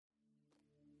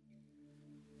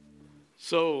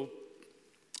So,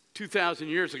 2,000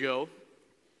 years ago,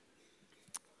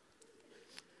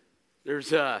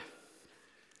 there's a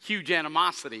huge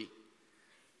animosity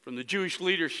from the Jewish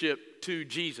leadership to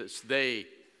Jesus. They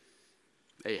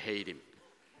hate him.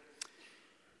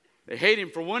 They hate him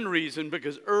for one reason,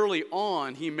 because early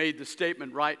on he made the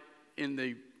statement right in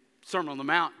the Sermon on the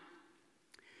Mount.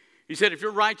 He said, if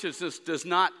your righteousness does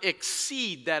not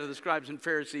exceed that of the scribes and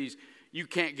Pharisees, you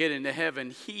can't get into heaven.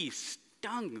 He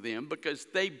stung them because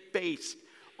they based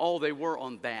all they were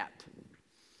on that.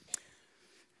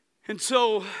 And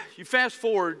so you fast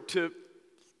forward to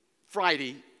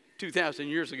Friday, 2,000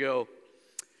 years ago,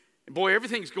 and boy,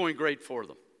 everything's going great for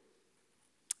them.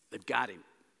 They've got him.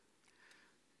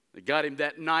 They got him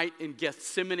that night in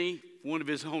Gethsemane. One of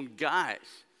his own guys,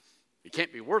 he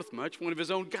can't be worth much, one of his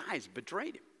own guys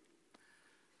betrayed him.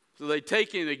 So they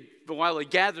take him, while they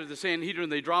gather the Sanhedrin,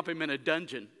 they drop him in a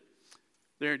dungeon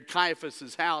there in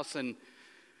Caiaphas' house, and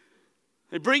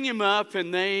they bring him up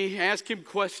and they ask him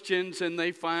questions, and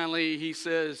he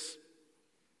says,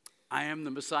 I am the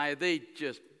Messiah. They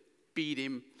just beat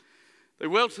him. They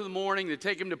wait till the morning, they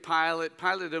take him to Pilate.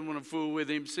 Pilate doesn't want to fool with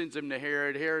him, sends him to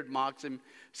Herod. Herod mocks him,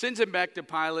 sends him back to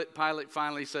Pilate. Pilate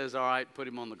finally says, all right, put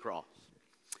him on the cross.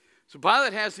 So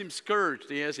Pilate has him scourged,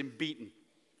 he has him beaten.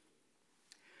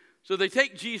 So they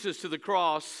take Jesus to the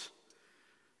cross.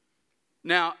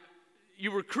 Now,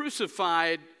 you were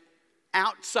crucified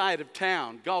outside of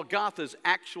town. Golgotha is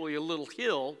actually a little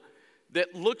hill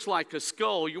that looks like a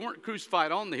skull. You weren't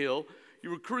crucified on the hill.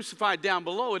 You were crucified down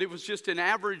below it. It was just an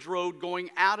average road going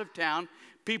out of town.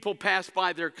 People passed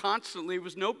by there constantly. It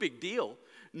was no big deal.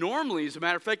 Normally, as a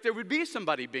matter of fact, there would be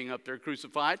somebody being up there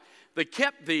crucified. They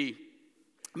kept the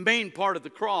main part of the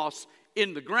cross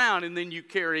in the ground, and then you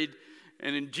carried,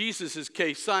 and in Jesus'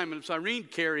 case, Simon of Cyrene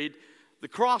carried the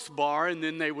crossbar, and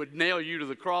then they would nail you to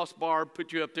the crossbar,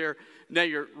 put you up there, nail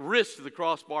your wrist to the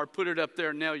crossbar, put it up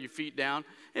there, nail your feet down.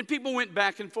 And people went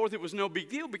back and forth. It was no big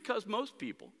deal because most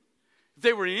people, if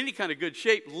they were in any kind of good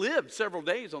shape, lived several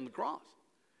days on the cross.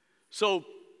 So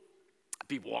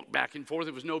people walked back and forth.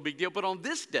 It was no big deal. But on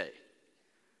this day,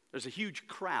 there's a huge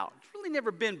crowd. It's really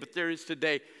never been, but there is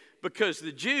today, because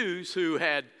the Jews who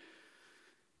had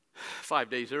 5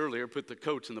 days earlier put the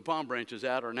coats and the palm branches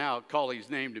out are now calling his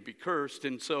name to be cursed.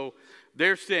 And so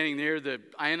they're standing there. The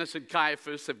Annas and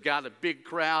Caiaphas have got a big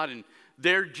crowd, and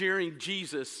they're jeering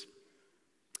Jesus.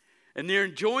 And they're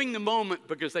enjoying the moment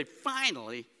because they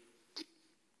finally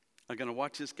are going to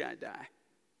watch this guy die.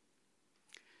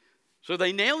 So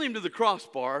they nail him to the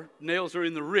crossbar. Nails are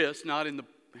in the wrist, not in the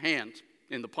hands,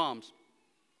 in the palms.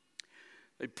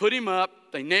 They put him up.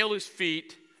 They nail his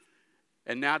feet.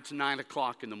 And now it's 9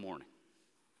 o'clock in the morning.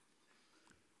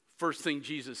 First thing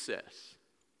Jesus says,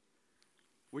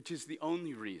 which is the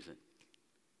only reason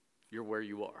you're where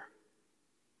you are.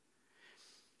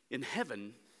 In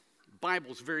heaven, the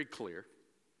Bible's very clear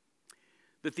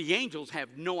that the angels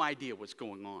have no idea what's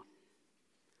going on.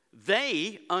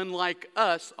 They, unlike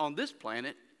us on this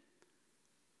planet,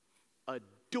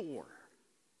 adore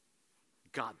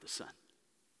God the Son.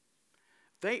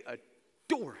 They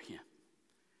adore him.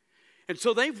 And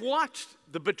so they've watched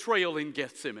the betrayal in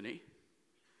Gethsemane.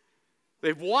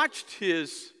 They've watched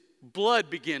his blood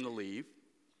begin to leave.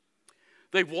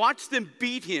 They've watched them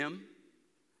beat him.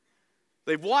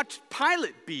 They've watched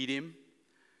Pilate beat him.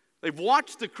 They've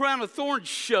watched the crown of thorns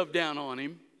shoved down on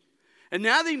him. And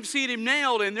now they've seen him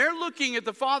nailed, and they're looking at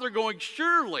the Father going,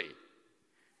 surely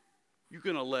you're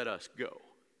going to let us go.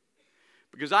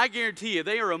 Because I guarantee you,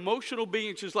 they are emotional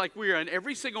beings just like we are, and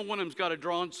every single one of them's got a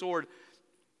drawn sword.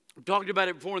 I've talked about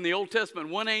it before in the Old Testament.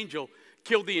 One angel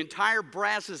killed the entire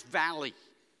Brazos Valley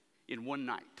in one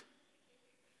night.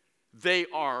 They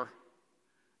are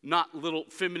not little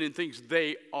feminine things.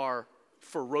 They are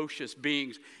ferocious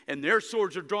beings. And their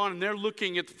swords are drawn, and they're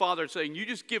looking at the Father saying, you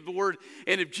just give the word.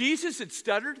 And if Jesus had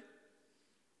stuttered,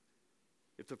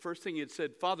 if the first thing he had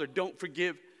said, Father, don't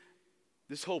forgive,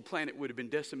 this whole planet would have been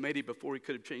decimated before he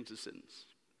could have changed the sentence.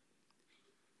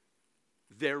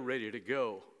 They're ready to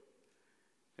go.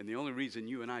 And the only reason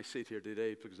you and I sit here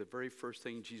today is because the very first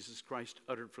thing Jesus Christ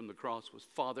uttered from the cross was,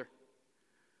 Father,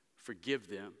 forgive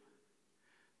them.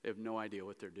 They have no idea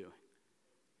what they're doing.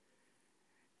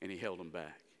 And he held them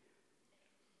back.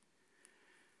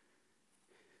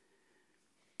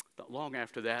 Not long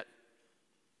after that,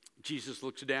 Jesus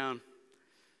looks down,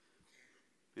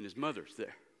 and his mother's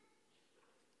there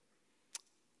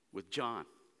with John.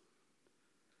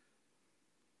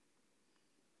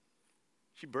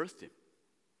 She birthed him.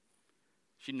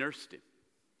 She nursed him.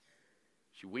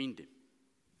 She weaned him.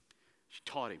 She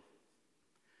taught him.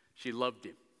 She loved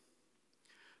him.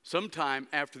 Sometime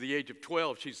after the age of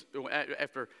 12,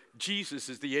 after Jesus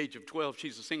is the age of 12,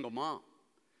 she's a single mom.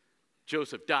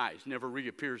 Joseph dies, never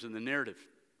reappears in the narrative.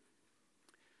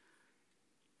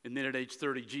 And then at age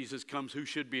 30, Jesus comes, who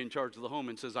should be in charge of the home,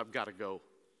 and says, I've got to go.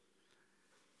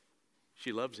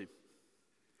 She loves him.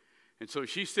 And so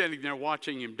she's standing there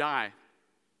watching him die,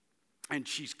 and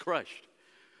she's crushed.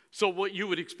 So what you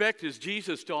would expect is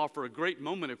Jesus to offer a great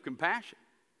moment of compassion,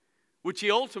 which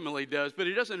he ultimately does, but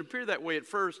he doesn't appear that way at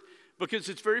first because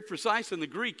it's very precise in the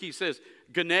Greek. He says,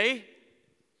 gene.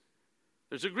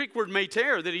 There's a Greek word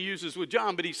mater that he uses with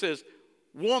John, but he says,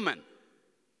 woman,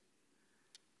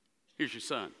 here's your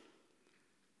son.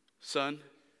 Son,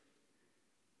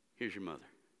 here's your mother.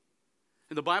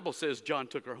 And the Bible says John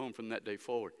took her home from that day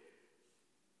forward.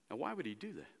 Now, why would he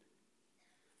do that?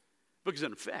 Because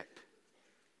in effect,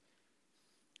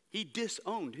 he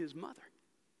disowned his mother,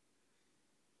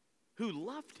 who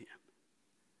loved him,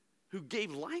 who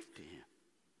gave life to him,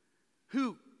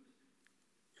 who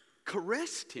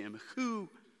caressed him, who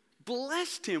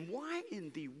blessed him. Why in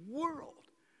the world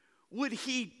would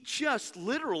he just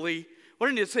literally, why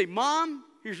didn't he say, Mom,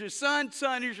 here's your son,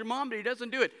 here's your mom? But he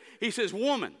doesn't do it. He says,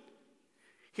 woman,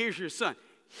 here's your son.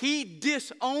 He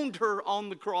disowned her on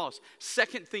the cross.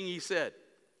 Second thing he said.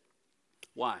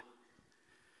 Why?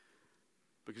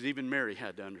 Because even Mary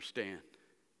had to understand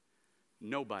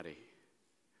nobody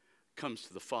comes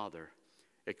to the Father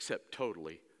except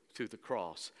totally through the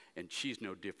cross, and she's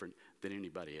no different than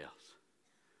anybody else.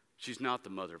 She's not the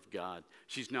mother of God.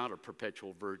 She's not a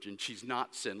perpetual virgin. She's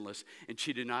not sinless, and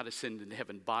she did not ascend into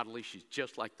heaven bodily. She's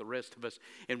just like the rest of us,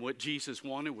 and what Jesus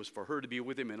wanted was for her to be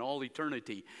with him in all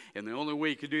eternity, and the only way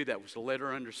he could do that was to let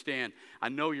her understand, I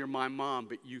know you're my mom,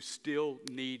 but you still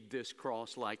need this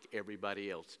cross like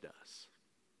everybody else does.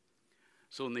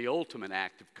 So in the ultimate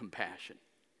act of compassion,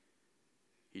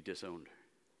 he disowned her.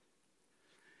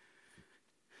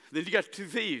 Then you got two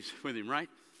thieves with him, right?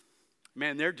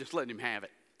 Man, they're just letting him have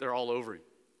it. They're all over him.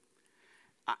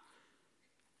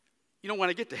 When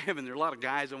I get to heaven, there are a lot of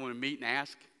guys I want to meet and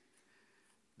ask.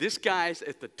 This guy's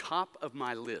at the top of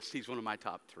my list. He's one of my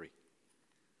top 3.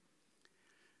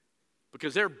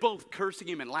 Because they're both cursing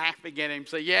him and laughing at him,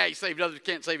 say, yeah, he saved others,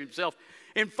 can't save himself.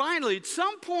 And finally, at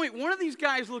some point, one of these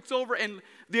guys looks over, and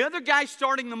the other guy's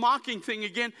starting the mocking thing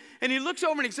again, and he looks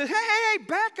over and he says, hey,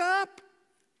 back up.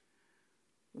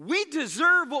 We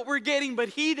deserve what we're getting, but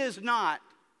he does not.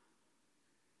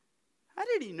 How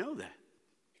did he know that?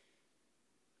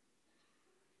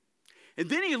 And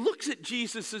then he looks at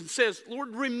Jesus and says,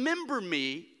 Lord, remember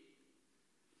me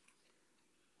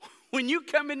when you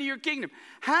come into your kingdom.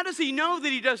 How does he know that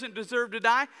he doesn't deserve to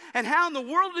die? And how in the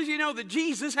world does he know that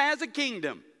Jesus has a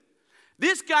kingdom?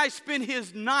 This guy spent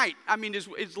his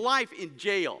life in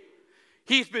jail.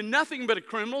 He's been nothing but a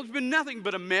criminal. He's been nothing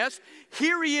but a mess.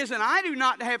 Here he is, and I do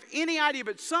not have any idea,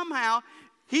 but somehow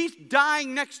he's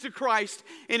dying next to Christ,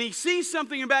 and he sees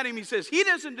something about him. He says he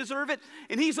doesn't deserve it,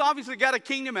 and he's obviously got a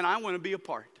kingdom, and I want to be a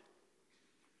part.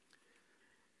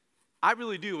 I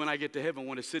really do, when I get to heaven,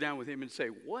 want to sit down with him and say,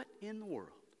 what in the world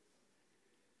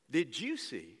did you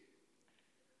see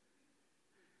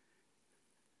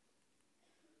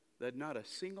that not a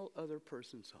single other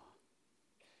person saw?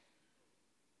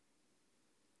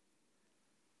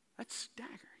 That's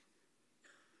staggering.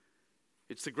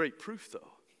 It's the great proof,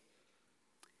 though.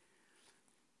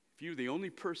 If you were the only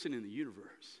person in the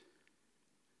universe,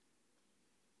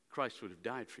 Christ would have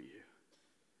died for you.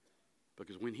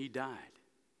 Because when he died,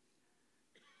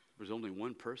 there was only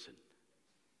one person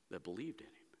that believed in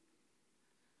him.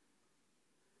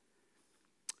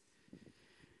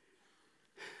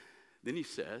 Then he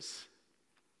says,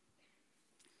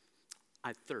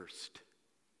 I thirst.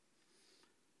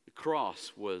 The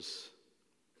cross was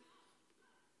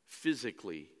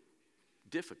physically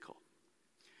difficult.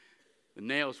 The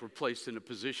nails were placed in a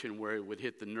position where it would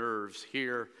hit the nerves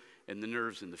here and the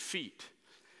nerves in the feet.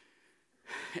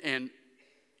 And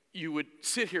you would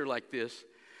sit here like this,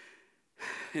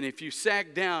 and if you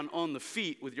sagged down on the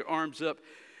feet with your arms up,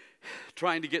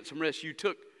 trying to get some rest, you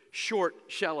took short,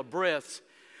 shallow breaths.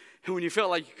 And when you felt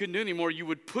like you couldn't do anymore, you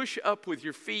would push up with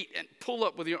your feet and pull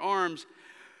up with your arms,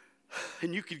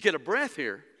 and you could get a breath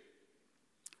here.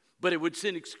 But it would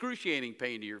send excruciating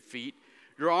pain to your feet.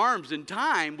 Your arms in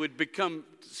time would become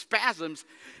spasms,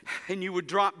 and you would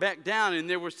drop back down, and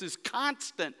there was this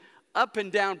constant up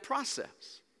and down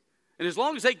process. And as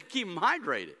long as they could keep them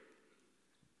hydrated,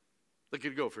 they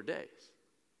could go for days.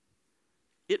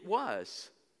 It was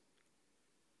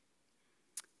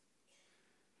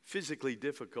physically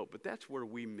difficult, but that's where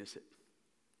we miss it.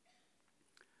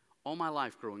 All my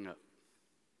life growing up,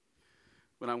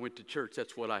 When I went to church,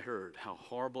 that's what I heard, how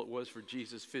horrible it was for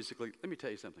Jesus physically. Let me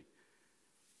tell you something.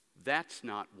 That's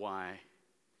not why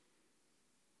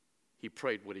he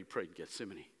prayed what he prayed in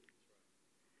Gethsemane.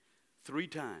 3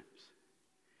 times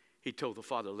he told the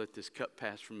Father, let this cup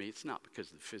pass from me. It's not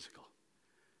because of the physical.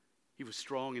 He was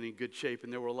strong and in good shape,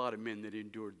 and there were a lot of men that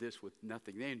endured this with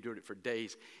nothing. They endured it for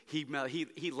days. He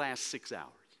lasts 6 hours.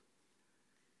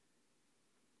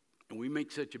 And we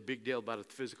make such a big deal about the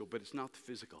physical, but it's not the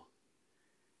physical.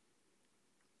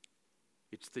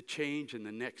 It's the change in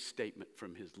the next statement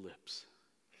from his lips.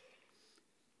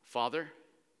 Father,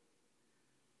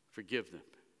 forgive them.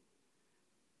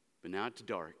 But now it's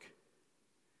dark,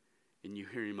 and you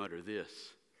hear him utter this,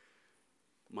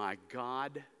 my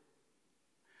God,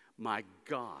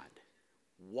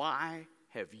 why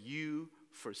have you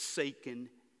forsaken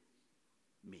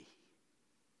me?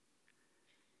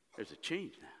 There's a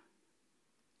change now.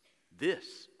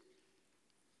 This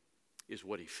is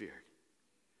what he feared.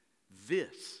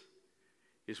 This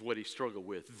is what he struggled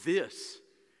with. This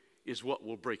is what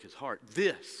will break his heart.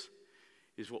 This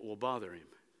is what will bother him.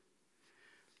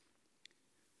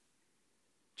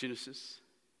 Genesis,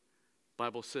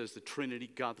 Bible says the Trinity,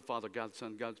 God the Father, God the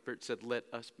Son, God the Spirit said, let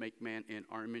us make man in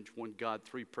our image, one God,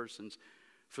 3 persons.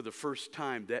 For the first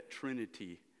time, that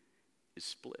Trinity is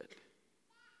split.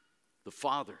 The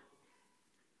Father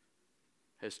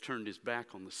has turned his back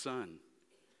on the Son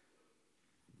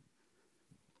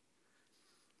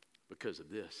because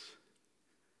of this.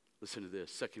 Listen to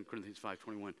this, 2 Corinthians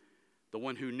 5:21. The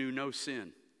one who knew no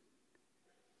sin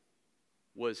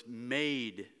was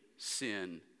made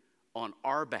sin on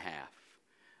our behalf,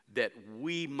 that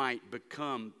we might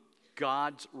become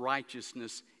God's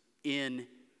righteousness in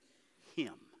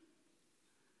him.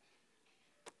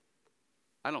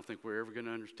 I don't think we're ever going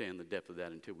to understand the depth of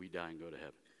that until we die and go to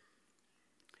heaven.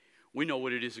 We know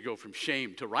what it is to go from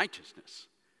shame to righteousness.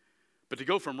 But to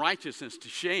go from righteousness to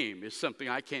shame is something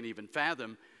I can't even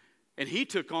fathom. And he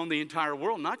took on the entire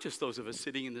world, not just those of us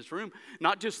sitting in this room,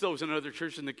 not just those in other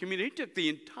churches in the community. He took the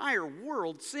entire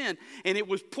world's sin, and it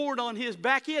was poured on his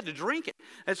back. He had to drink it.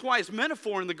 That's why his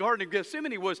metaphor in the Garden of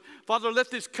Gethsemane was, Father, let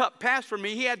this cup pass from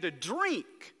me. He had to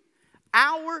drink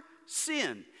our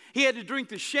sin. He had to drink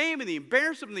the shame and the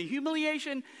embarrassment and the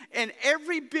humiliation and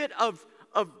every bit of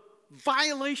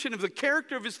violation of the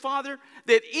character of his Father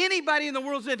that anybody in the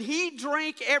world said. He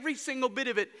drank every single bit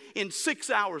of it in 6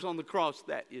 hours on the cross.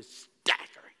 That is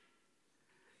staggering.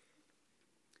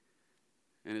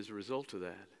 And as a result of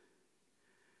that,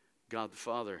 God the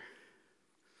Father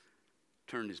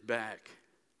turned his back.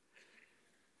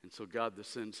 And so God the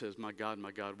Son says, my God,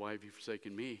 why have you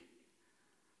forsaken me?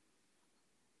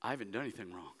 I haven't done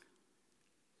anything wrong.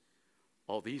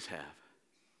 All these have.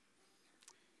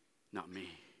 Not me.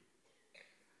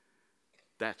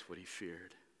 That's what he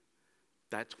feared.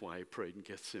 That's why he prayed in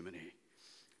Gethsemane. It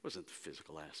wasn't the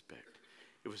physical aspect.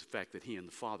 It was the fact that he and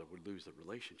the Father would lose the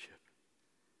relationship.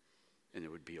 And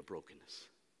there would be a brokenness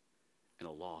and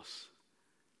a loss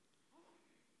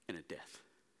and a death.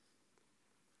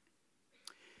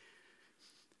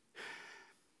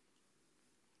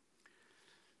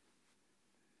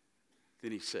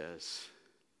 Then he says,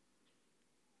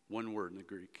 one word in the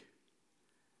Greek,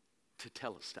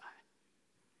 tetelestai.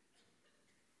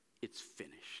 It's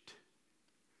finished.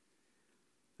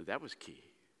 That was key.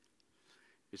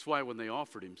 It's why when they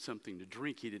offered him something to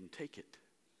drink, he didn't take it.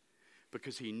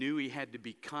 Because he knew he had to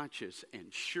be conscious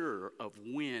and sure of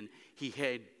when he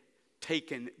had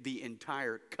taken the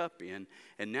entire cup in.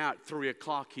 And now at 3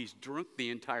 o'clock, he's drunk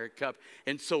the entire cup.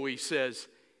 And so he says,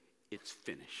 it's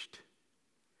finished.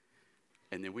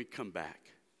 And then we come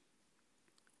back.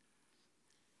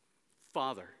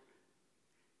 Father,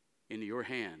 into your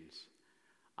hands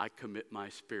I commit my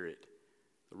spirit.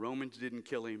 The Romans didn't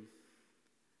kill him.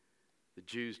 The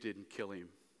Jews didn't kill him.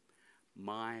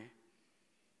 My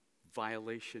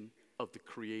violation of the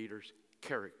Creator's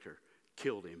character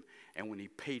killed him. And when he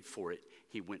paid for it,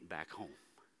 he went back home.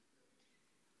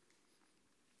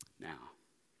 Now,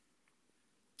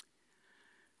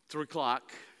 3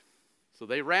 o'clock, so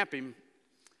they wrap him,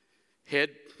 head,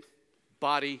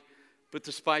 body, put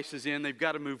the spices in. They've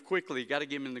got to move quickly. You've got to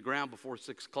get him in the ground before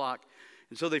 6 o'clock.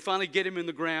 And so they finally get him in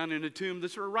the ground in a tomb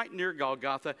that's right near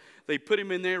Golgotha. They put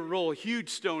him in there, roll a huge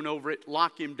stone over it,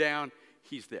 lock him down.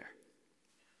 He's there.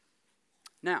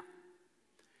 Now,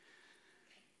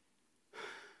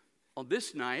 on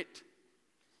this night,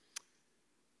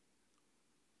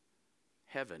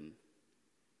 heaven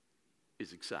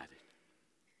is excited.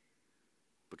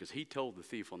 Because he told the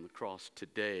thief on the cross,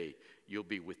 today you'll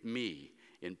be with me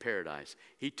in paradise.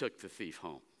 He took the thief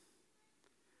home.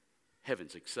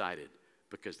 Heaven's excited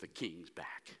because the king's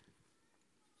back.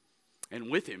 And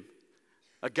with him,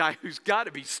 a guy who's got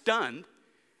to be stunned.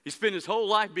 He spent his whole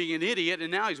life being an idiot,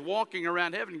 and now he's walking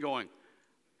around heaven going,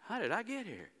 how did I get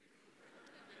here?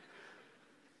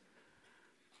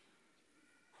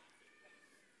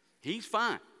 He's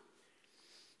fine.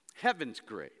 Heaven's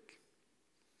great.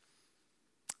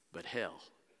 But hell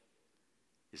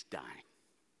is dying.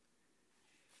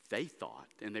 They thought,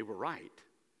 and they were right.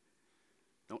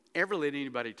 Don't ever let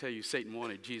anybody tell you Satan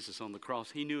wanted Jesus on the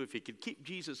cross. He knew if he could keep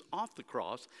Jesus off the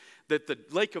cross, that the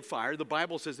lake of fire, the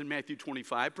Bible says in Matthew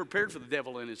 25, prepared for the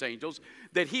devil and his angels,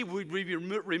 that he would be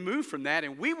removed from that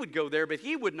and we would go there, but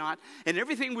he would not, and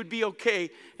everything would be okay.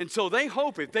 And so they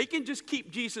hope if they can just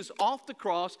keep Jesus off the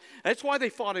cross, that's why they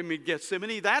fought him in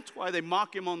Gethsemane, that's why they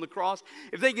mock him on the cross.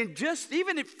 If they can just,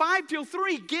 even at 5 till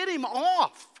 3, get him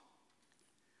off.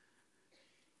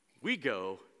 We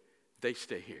go, they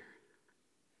stay here.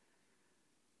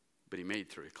 But he made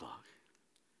 3 o'clock,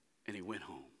 and he went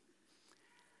home,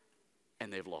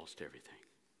 and they've lost everything.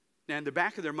 Now, in the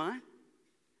back of their mind,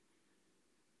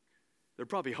 they're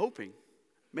probably hoping,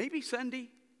 maybe Sunday,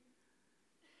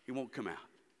 he won't come out.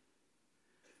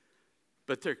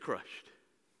 But they're crushed.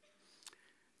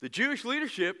 The Jewish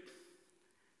leadership,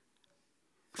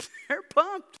 they're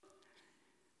pumped.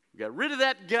 We got rid of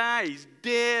that guy. He's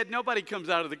dead. Nobody comes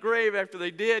out of the grave after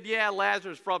they did. Yeah,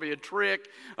 Lazarus probably a trick,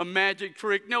 a magic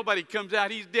trick. Nobody comes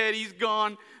out. He's dead. He's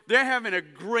gone. They're having a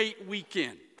great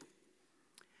weekend.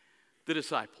 The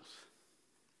disciples,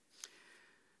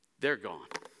 they're gone.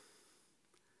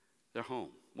 They're home.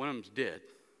 One of them's dead,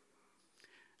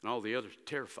 and all the others are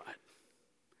terrified.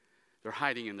 They're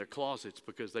hiding in their closets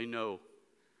because they know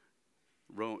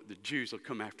the Jews will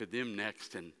come after them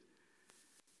next.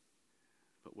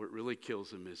 But what really kills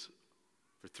them is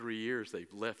for 3 years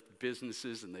they've left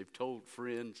businesses and they've told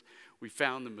friends, we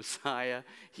found the Messiah,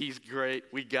 he's great,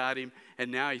 we got him,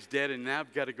 and now he's dead, and now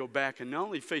I've got to go back and not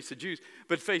only face the Jews,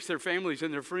 but face their families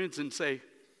and their friends and say,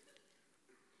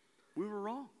 we were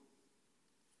wrong.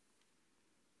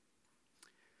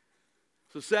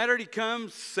 So Saturday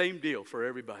comes, same deal for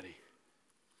everybody.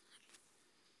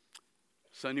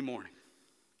 Sunday morning,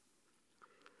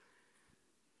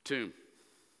 tomb.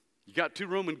 You got 2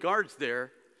 Roman guards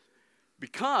there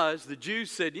because the Jews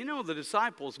said, the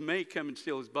disciples may come and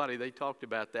steal his body. They talked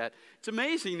about that. It's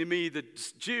amazing to me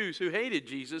that Jews who hated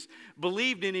Jesus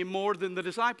believed in him more than the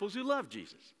disciples who loved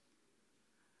Jesus.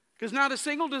 Because not a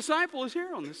single disciple is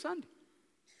here on this Sunday.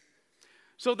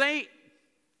 So they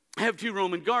have 2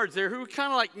 Roman guards there who are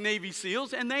kind of like Navy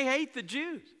SEALs, and they hate the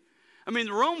Jews. I mean,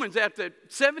 the Romans after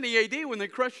 70 AD, when they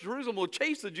crushed Jerusalem, will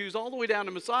chase the Jews all the way down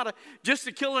to Masada just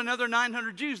to kill another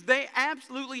 900 Jews. They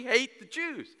absolutely hate the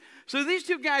Jews. So these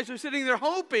 2 guys are sitting there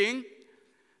hoping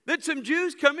that some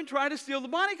Jews come and try to steal the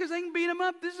body because they can beat them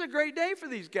up. This is a great day for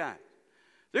these guys.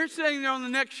 They're sitting there on the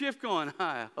next shift going,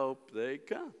 I hope they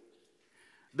come.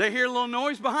 They hear a little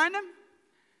noise behind them.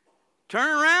 Turn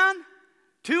around,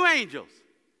 2 angels.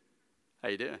 How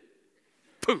you doing?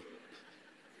 Poof.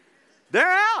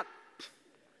 They're out.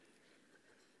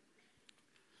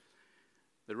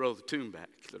 They roll the tomb back,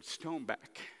 the stone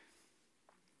back.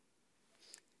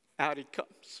 Out he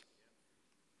comes.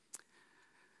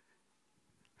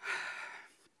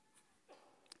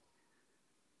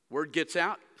 Word gets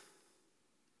out.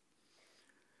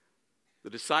 The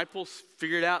disciples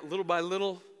figure it out little by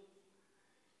little.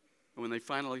 And when they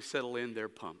finally settle in, they're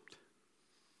pumped.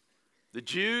 The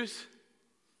Jews,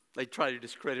 they try to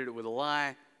discredit it with a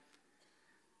lie.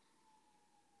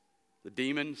 The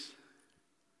demons,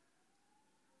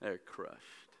 they're crushed.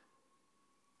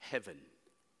 Heaven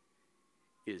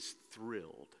is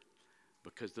thrilled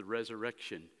because the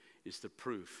resurrection is the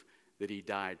proof that he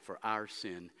died for our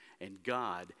sin, and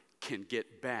God can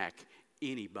get back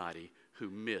anybody who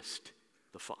missed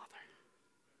the Father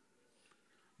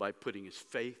by putting his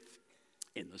faith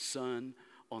in the Son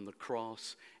on the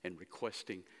cross and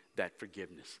requesting that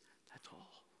forgiveness. That's all.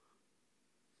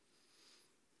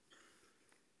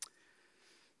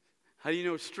 How do you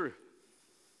know it's true?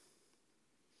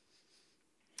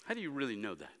 How do you really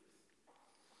know that?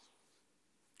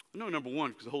 I know, number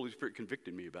one, because the Holy Spirit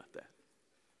convicted me about that.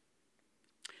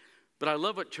 But I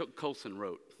love what Chuck Colson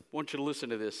wrote. I want you to listen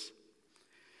to this.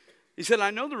 He said,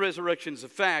 I know the resurrection is a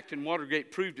fact, and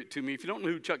Watergate proved it to me. If you don't know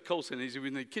who Chuck Colson is, he was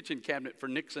in the kitchen cabinet for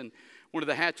Nixon, one of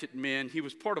the hatchet men. He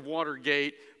was part of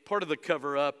Watergate, part of the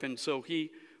cover-up, and so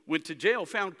he went to jail,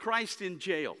 found Christ in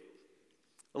jail.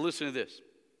 Now listen to this.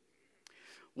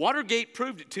 Watergate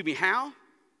proved it to me. How?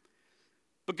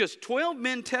 Because 12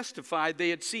 men testified they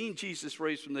had seen Jesus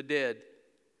raised from the dead.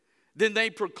 Then they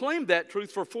proclaimed that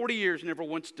truth for 40 years, never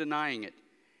once denying it.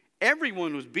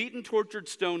 Everyone was beaten, tortured,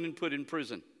 stoned, and put in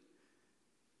prison.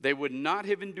 They would not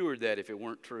have endured that if it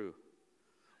weren't true.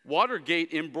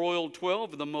 Watergate embroiled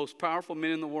 12 of the most powerful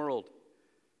men in the world.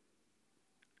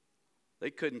 They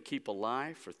couldn't keep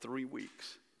alive for 3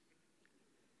 weeks.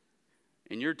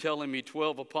 And you're telling me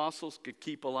 12 apostles could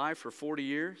keep alive for 40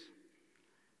 years?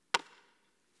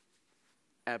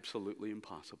 Absolutely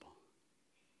impossible.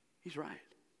 He's right.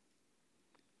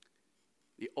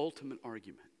 The ultimate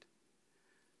argument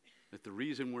that the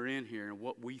reason we're in here and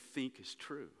what we think is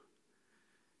true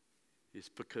is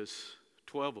because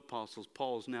 12 apostles,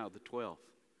 Paul's now the 12th,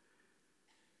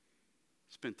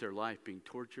 spent their life being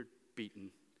tortured,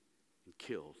 beaten, and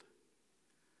killed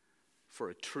for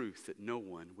a truth that no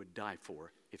one would die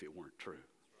for if it weren't true.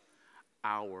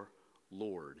 Our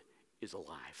Lord is alive.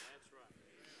 That's right.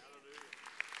 Hallelujah.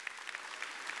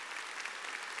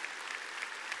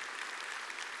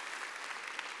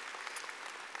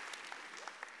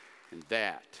 And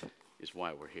that is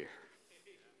why we're here.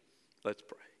 Let's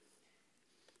pray.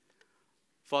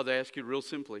 Father, I ask you real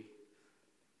simply,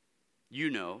 you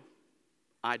know,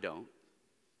 I don't.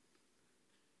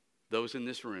 Those in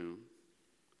this room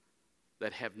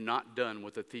that have not done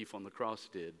what the thief on the cross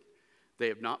did, they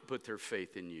have not put their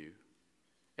faith in you,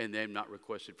 and they have not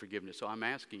requested forgiveness. So I'm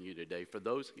asking you today, for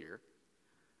those here,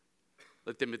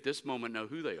 let them at this moment know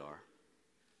who they are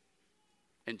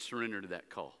and surrender to that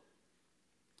call.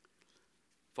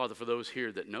 Father, for those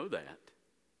here that know that,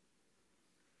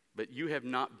 but you have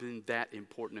not been that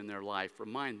important in their life,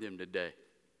 remind them today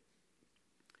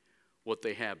what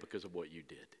they have because of what you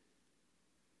did.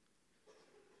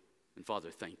 And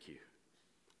Father, thank you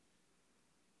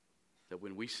that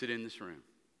when we sit in this room,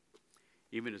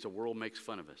 even as the world makes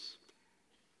fun of us,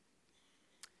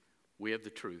 we have the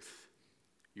truth.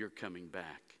 You're coming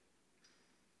back.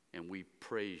 And we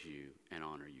praise you and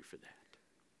honor you for that.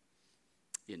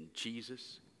 In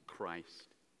Jesus Christ's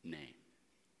name.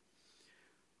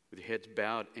 With your heads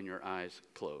bowed and your eyes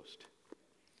closed.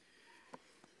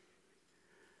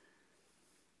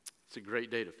 It's a great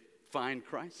day to find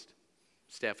Christ.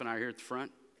 Staff and I are here at the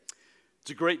front.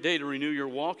 It's a great day to renew your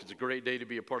walk. It's a great day to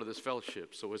be a part of this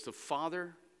fellowship. So as the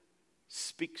Father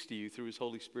speaks to you through his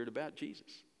Holy Spirit about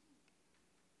Jesus,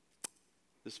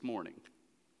 this morning,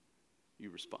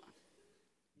 you respond.